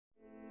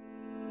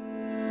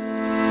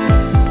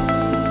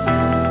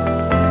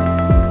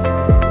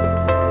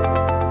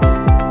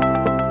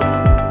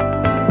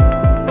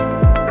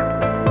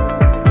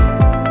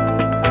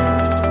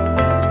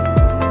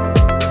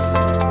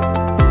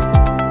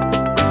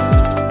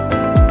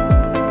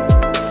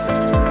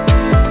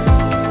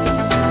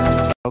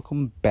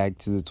welcome back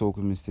to the Talk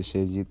with Mr.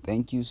 Sheji.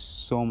 Thank you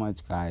so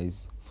much,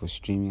 guys, for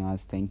streaming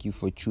us. Thank you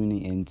for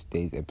tuning in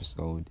today's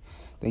episode.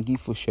 Thank you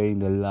for sharing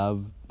the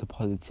love, the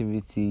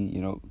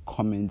positivity,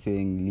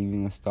 commenting,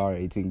 leaving a star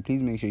rating.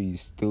 Please make sure you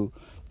still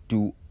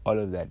do all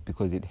of that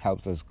because it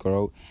helps us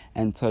grow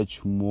and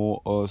touch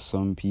more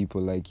awesome people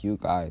like you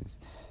guys.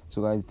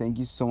 So, guys, thank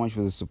you so much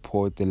for the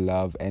support, the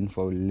love, and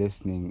for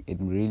listening. It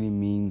really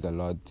means a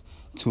lot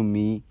to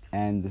me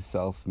and the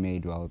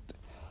Self-Made Wealth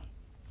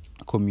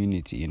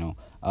community.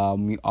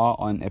 We are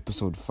on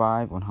episode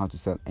 5 on how to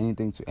sell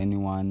anything to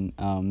anyone.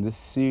 This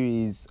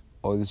series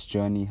or this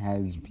journey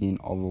has been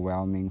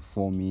overwhelming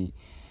for me,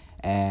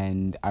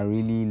 and I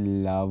really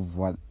love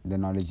what the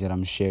knowledge that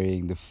I'm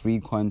sharing, the free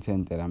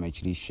content that I'm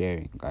actually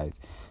sharing, guys.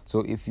 So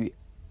if you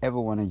ever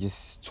want to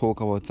just talk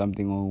about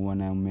something or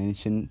want to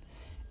mention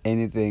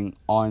anything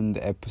on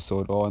the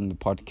episode or on the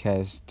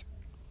podcast,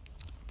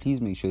 please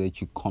make sure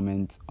that you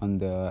comment on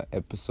the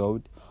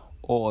episode,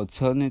 or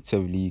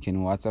alternatively you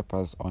can WhatsApp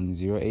us on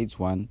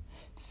 081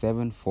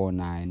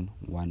 749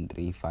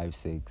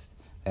 1356.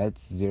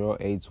 That's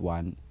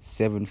 081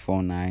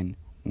 749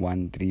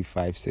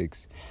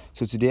 1356.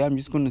 So today I'm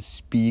just going to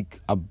speak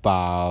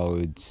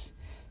about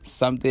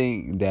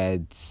something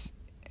that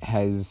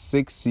has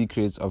 6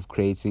 secrets of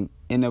creating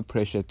inner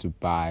pressure to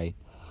buy.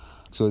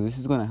 So this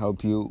is going to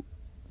help you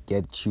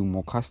get you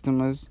more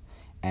customers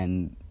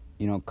and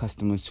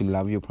customers to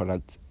love your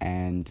product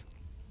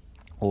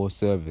or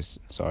service.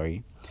 So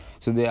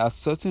there are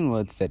certain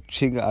words that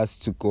trigger us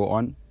to go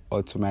on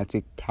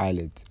automatic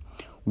pilot.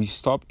 We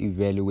stop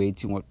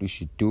evaluating what we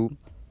should do,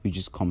 we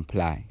just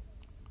comply.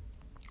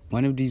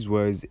 One of these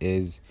words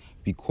is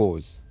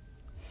because.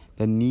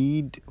 The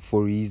need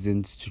for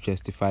reasons to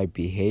justify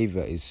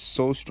behavior is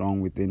so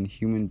strong within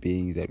human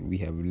beings that we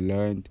have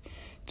learned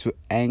to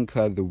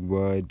anchor the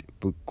word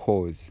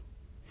because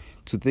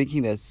to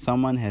thinking that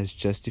someone has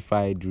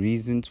justified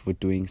reasons for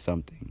doing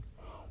something.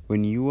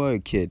 When you were a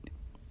kid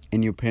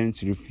and your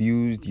parents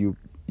refused you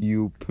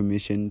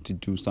permission to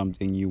do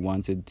something you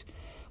wanted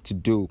to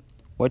do,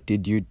 what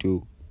did you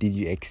do? Did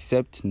you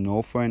accept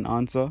no for an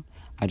answer?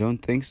 I don't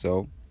think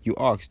so. You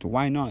asked,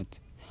 why not?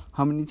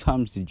 How many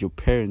times did your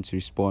parents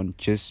respond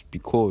just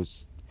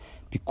because?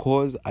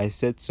 Because I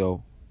said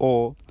so,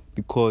 or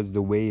because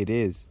the way it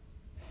is.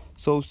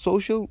 So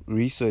social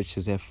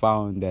researchers have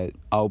found that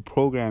our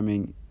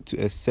programming to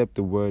accept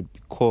the word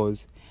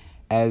because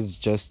as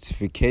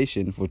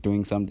justification for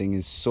doing something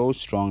is so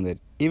strong that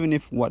even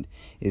if what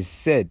is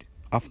said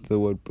after the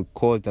word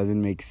because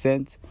doesn't make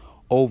sense,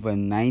 over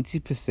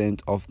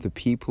 90% of the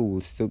people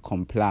will still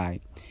comply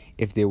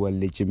if there were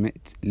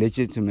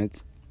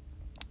legitimate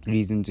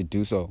reason to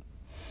do so.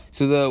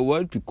 So the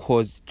word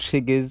because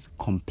triggers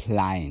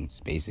compliance,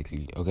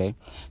 basically, okay?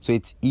 So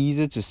it's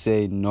easier to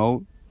say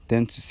no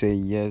than to say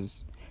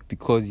yes,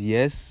 because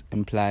yes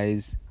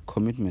implies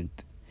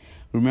commitment.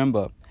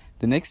 Remember,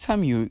 the next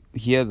time you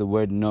hear the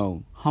word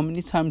no, how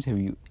many times have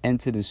you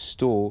entered a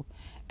store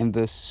and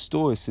the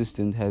store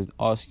assistant has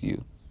asked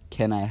you,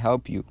 can I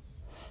help you?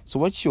 So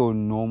what's your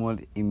normal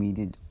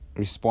immediate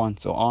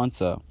response or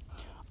answer?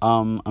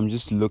 I'm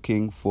just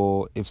looking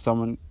for if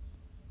someone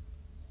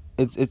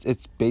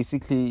it's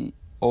basically,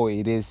 or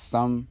it is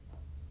some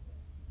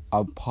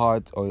a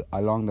part or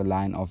along the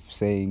line of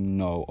saying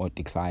no or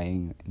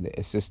declining the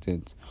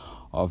assistance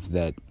of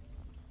that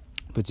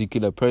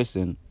particular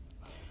person.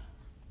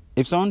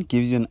 If someone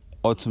gives you an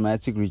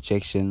automatic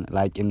rejection,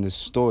 like in the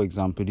store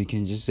example, you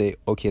can just say,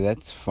 okay,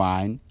 that's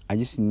fine. I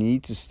just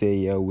need to stay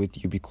here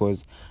with you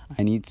because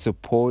I need to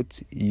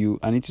support you.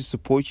 I need to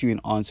support you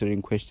in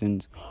answering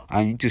questions.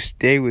 I need to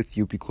stay with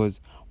you because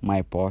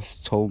my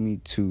boss told me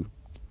to.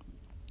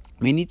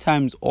 Many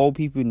times, all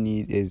people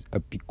need is a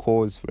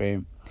because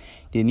frame.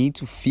 They need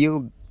to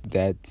feel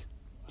that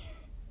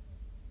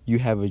you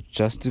have a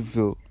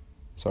justifiable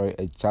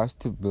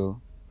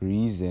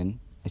reason,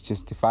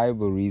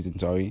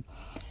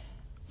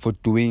 for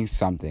doing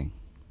something.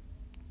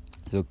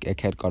 Look, a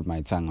cat got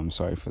my tongue. I'm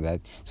sorry for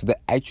that. So the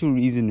actual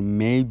reason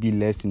may be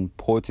less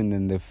important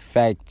than the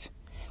fact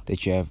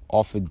that you have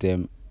offered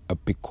them a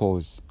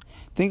because.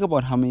 Think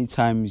about how many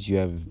times you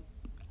have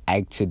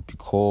acted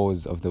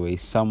because of the way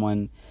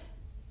someone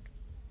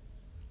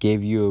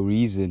gave you a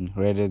reason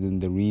rather than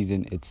the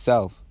reason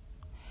itself.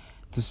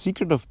 The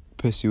secret of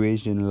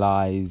persuasion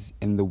lies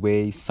in the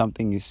way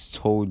something is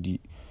told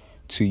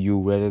to you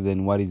rather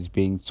than what is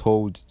being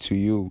told to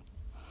you.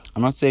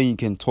 I'm not saying you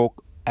can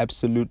talk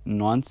absolute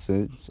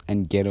nonsense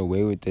and get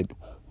away with it.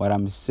 What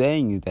I'm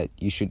saying is that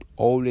you should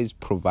always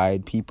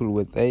provide people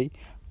with a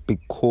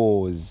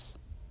because,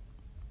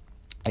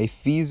 a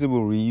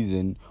feasible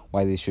reason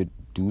why they should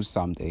do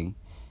something.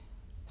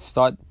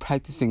 Start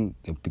practicing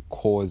the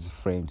because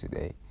frame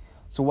today.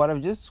 So what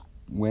I've just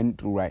went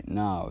through right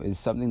now is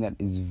something that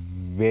is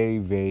very,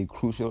 very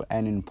crucial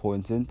and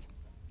important.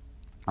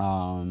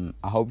 I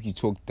hope you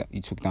took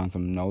down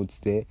some notes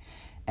there,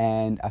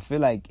 and I feel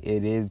like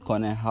it is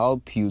gonna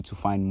help you to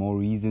find more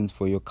reasons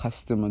for your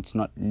customer to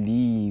not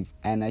leave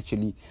and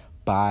actually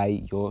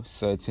buy your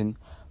certain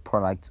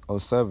product or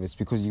service,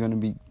 because you're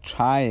gonna be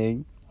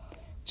trying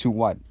to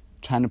what?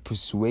 Trying to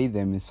persuade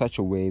them in such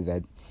a way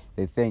that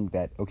they think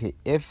that, okay,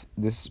 if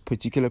this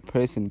particular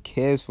person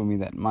cares for me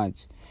that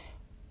much,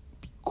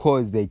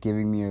 because they're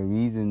giving me a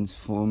reason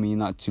for me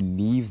not to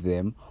leave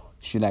them,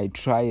 should I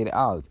try it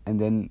out? And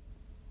then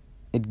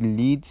it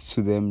leads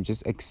to them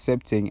just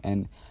accepting,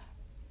 and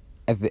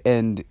at the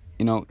end,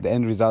 the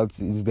end result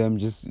is them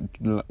just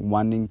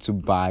wanting to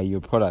buy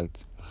your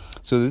product.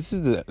 So this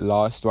is the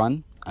last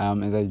one.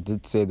 As I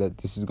did say that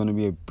this is going to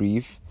be a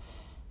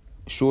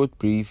short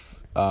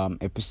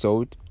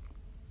episode.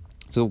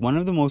 So one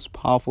of the most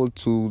powerful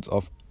tools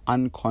of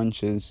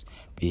unconscious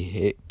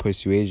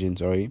persuasion,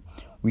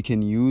 we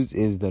can use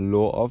is the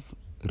law of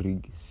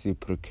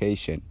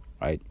reciprocation,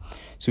 right?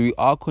 So we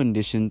are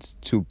conditioned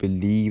to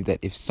believe that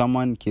if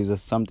someone gives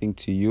us something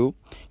to you,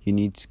 you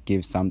need to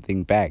give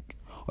something back.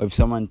 Or if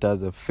someone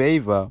does a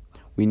favor,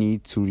 we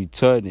need to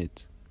return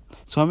it.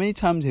 So how many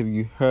times have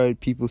you heard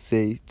people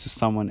say to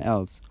someone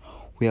else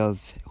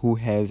who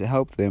has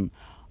helped them,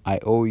 I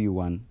owe you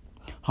one?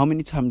 How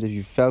many times have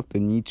you felt the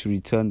need to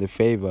return the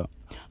favor?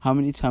 How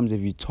many times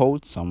have you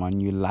told someone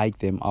you like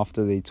them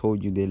after they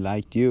told you they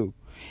liked you?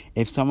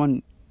 If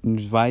someone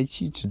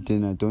invites you to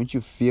dinner, don't you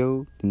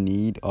feel the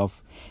need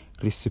of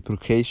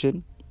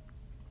reciprocation?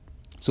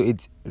 So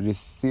it's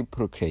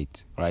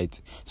reciprocate, right?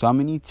 So how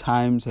many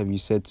times have you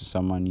said to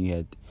someone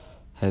who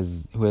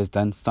has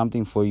done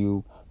something for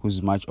you,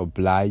 who's much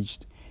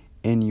obliged,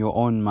 in your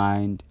own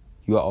mind,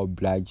 you are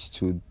obliged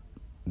to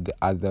the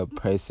other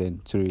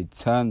person to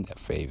return the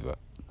favor?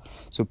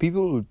 So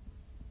people will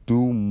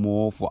do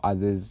more for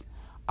others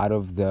out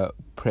of the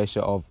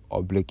pressure of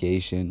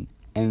obligation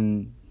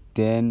and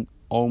then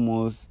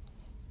almost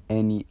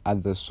any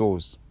other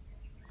source.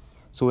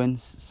 So when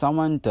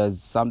someone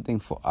does something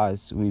for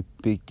us, we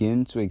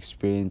begin to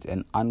experience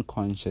an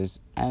unconscious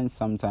and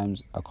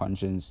sometimes a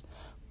conscious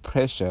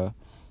pressure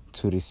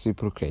to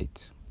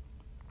reciprocate.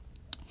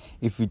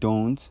 If we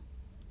don't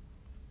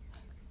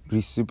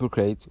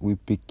reciprocate, we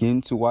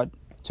begin to what?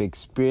 To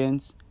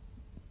experience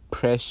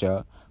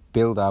pressure,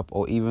 build up,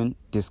 or even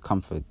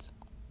discomfort.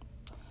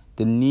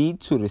 The need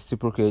to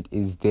reciprocate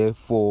is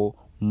therefore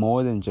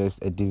more than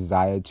just a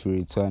desire to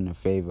return a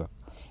favor.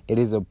 It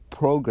is a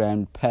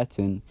programmed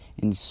pattern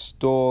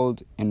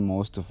installed in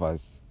most of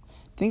us.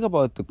 Think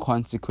about the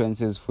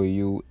consequences for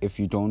you if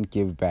you don't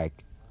give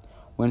back.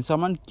 When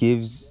someone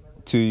gives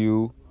to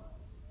you,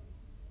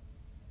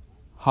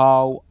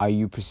 how are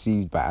you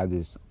perceived by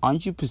others?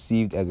 Aren't you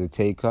perceived as a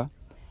taker,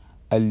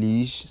 a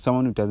leash,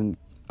 someone who doesn't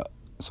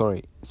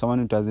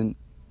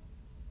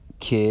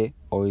care,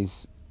 or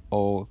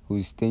who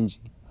is stingy?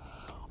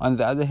 On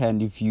the other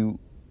hand, if you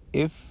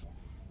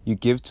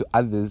give to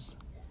others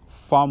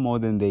far more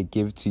than they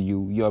give to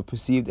you, you are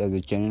perceived as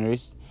a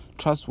generous,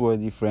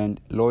 trustworthy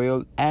friend,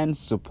 loyal, and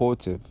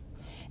supportive.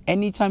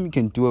 Anytime you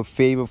can do a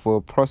favor for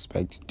a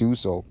prospect, do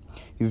so.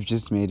 You've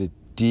just made a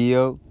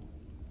deal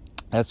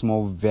that's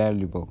more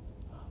valuable,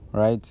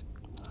 right?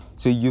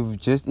 So you've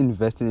just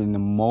invested in the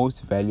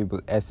most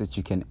valuable asset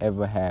you can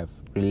ever have,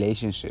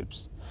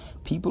 relationships.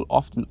 People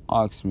often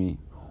ask me,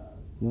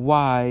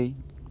 why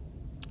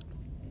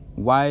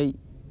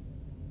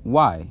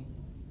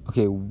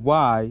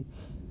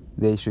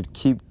they should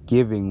keep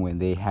giving when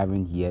they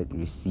haven't yet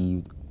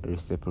received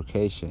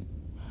reciprocation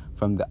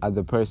from the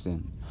other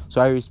person. So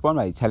I respond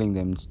by telling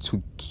them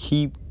to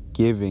keep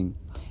giving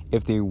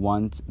if they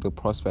want the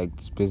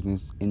prospect's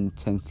business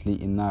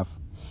intensely enough.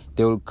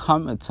 There will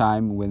come a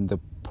time when the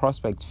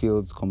prospect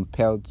feels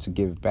compelled to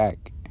give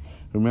back.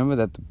 Remember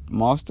that the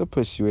master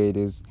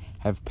persuaders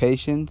have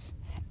patience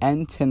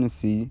and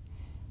tenacity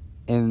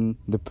in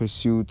the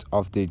pursuit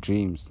of their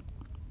dreams.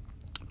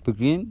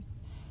 Begin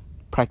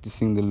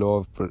practicing the law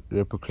of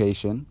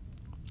reciprocation.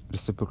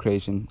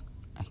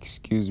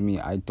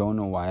 I don't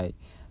know why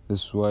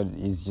this word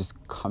is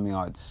just coming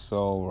out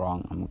so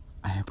wrong.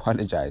 I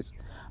apologize.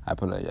 I'm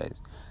going to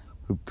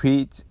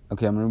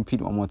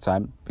repeat one more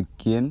time.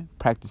 Begin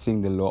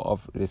practicing the law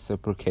of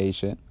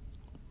reciprocation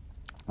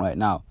right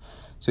now.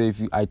 So if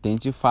you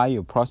identify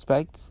your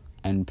prospects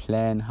and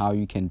plan how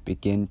you can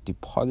begin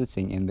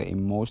depositing in the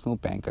emotional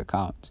bank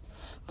account,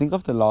 think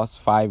of the last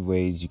 5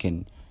 ways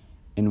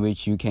in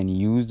which you can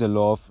use the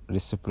law of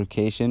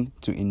reciprocation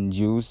to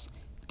induce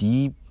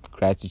deep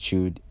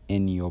gratitude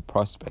in your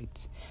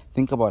prospects.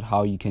 Think about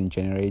how you can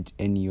generate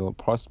in your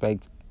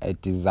prospects a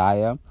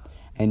desire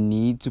and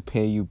need to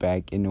pay you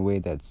back in a way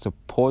that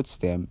supports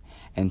them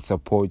and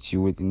supports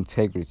you with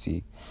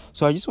integrity.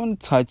 So I just want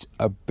to touch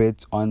a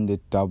bit on the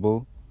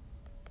double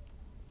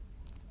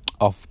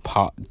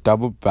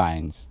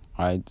binds,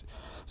 right?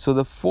 So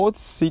the fourth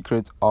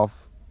secret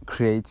of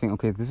creating,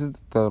 this is the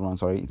third one,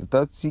 the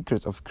third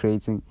secret of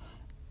creating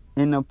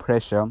inner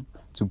pressure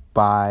to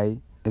buy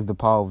is the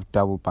power of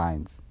double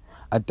binds.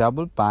 A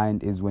double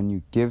bind is when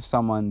you give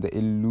someone the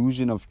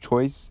illusion of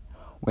choice,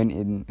 when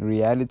in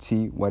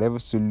reality, whatever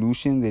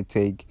solution they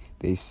take,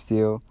 they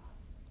still,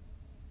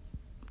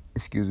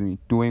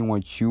 doing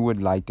what you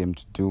would like them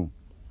to do.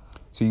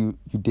 So you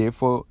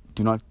therefore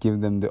do not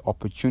give them the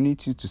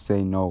opportunity to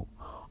say no.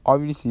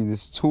 Obviously,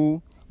 this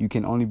tool you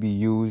can only be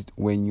used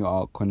when you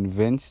are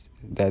convinced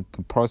that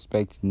the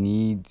prospect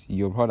needs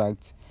your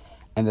product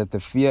and that the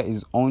fear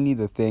is only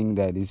the thing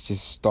that is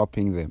just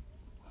stopping them.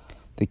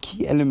 The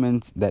key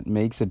element that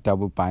makes a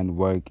double bind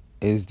work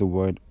is the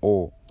word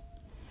or.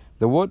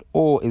 The word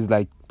or is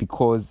like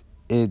because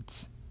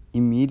it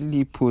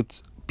immediately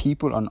puts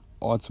people on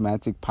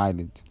automatic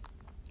pilot,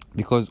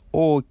 because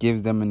or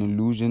gives them an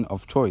illusion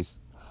of choice.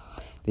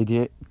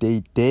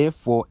 They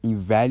therefore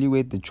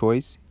evaluate the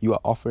choice you are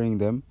offering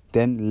them,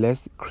 then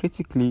less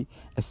critically,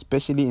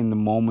 especially in the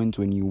moment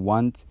when you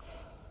want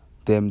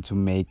them to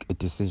make a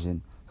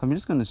decision. So I'm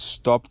just going to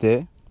stop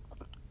there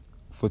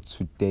for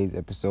today's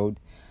episode.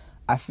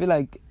 I feel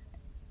like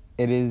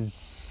it is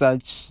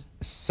such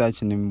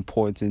an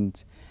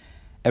important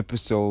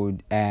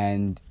episode,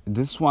 and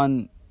this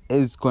one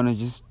is going to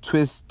just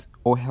twist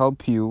or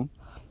help you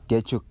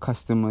get your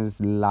customers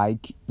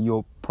like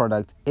your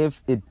product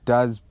if it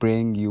does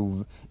bring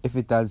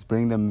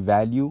them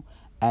value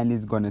and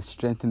is going to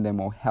strengthen them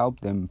or help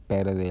them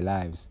better their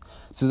lives.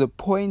 So the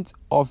point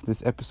of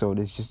this episode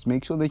is just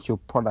make sure that your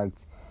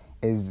product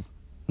is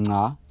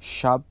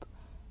sharp,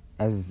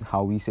 as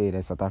how we say it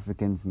as South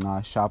Africans,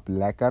 sharp,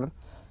 lekker.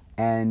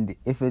 And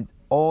if it's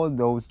all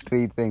those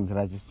three things that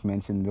I just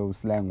mentioned, those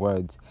slang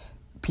words,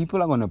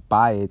 people are going to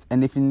buy it.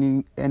 And if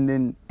you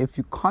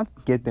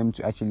can't get them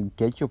to actually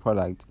get your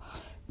product,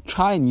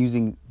 try and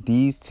using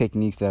these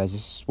techniques that I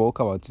just spoke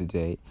about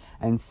today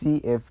and see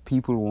if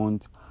people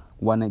won't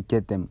want to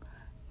get them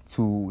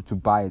to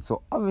buy it.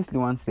 So obviously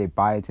once they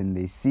buy it and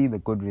they see the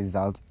good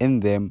results in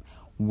them,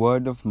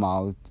 word of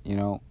mouth,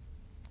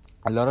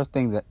 a lot of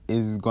things that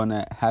is going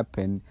to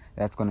happen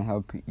that's going to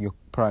help your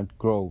product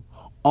grow.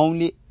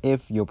 Only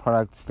if your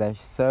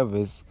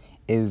product/service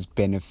is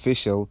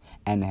beneficial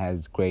and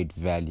has great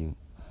value.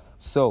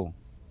 So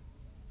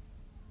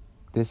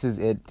this is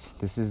it.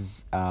 This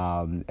is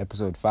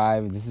episode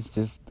 5. This is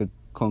just the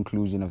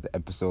conclusion of the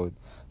episode.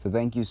 So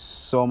thank you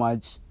so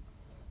much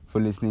for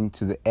listening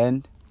to the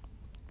end.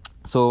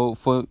 So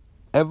for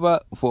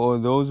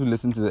those who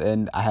listen to the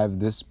end, I have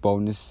this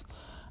bonus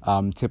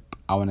tip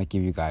I want to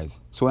give you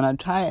guys. So when I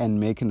try and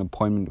make an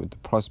appointment with the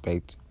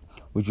prospect,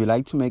 would you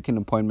like to make an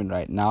appointment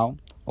right now,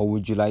 or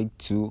would you like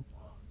to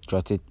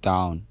jot it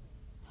down?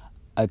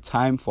 A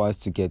time for us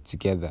to get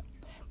together,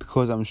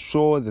 because I'm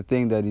sure the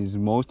thing that is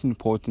most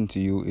important to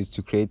you is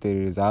to create the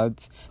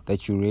results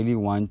that you really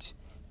want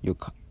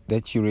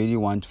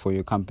for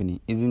your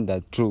company. Isn't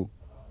that true?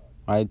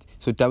 Right?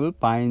 So double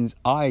binds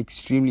are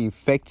extremely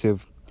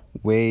effective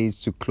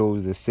ways to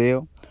close the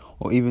sale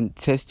or even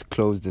test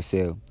close the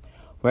sale.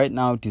 Right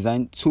now,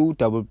 design 2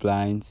 double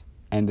blinds,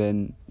 and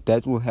then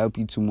that will help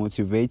you to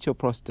motivate your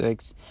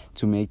prospects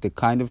to make the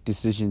kind of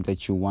decision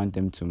that you want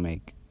them to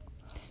make.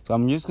 So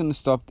I'm just going to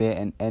stop there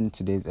and end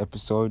today's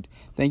episode.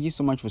 Thank you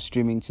so much for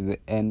listening to the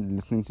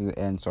end,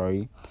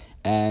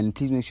 And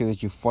please make sure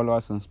that you follow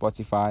us on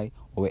Spotify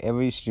or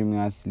wherever you're streaming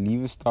us.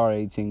 Leave a star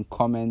rating,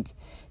 comment,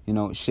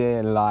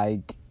 share,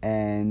 like,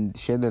 and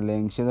share the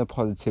link, share the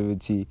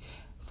positivity.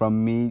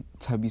 From me,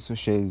 Thabiso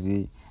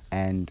Shezi,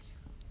 and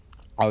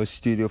our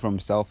studio from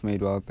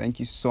Self-Made Well. Thank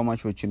you so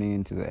much for tuning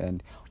in to the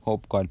end.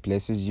 Hope God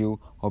blesses you.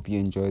 Hope you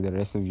enjoy the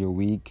rest of your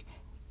week.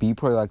 Be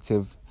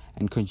productive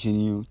and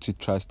continue to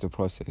trust the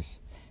process.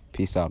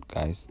 Peace out,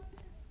 guys.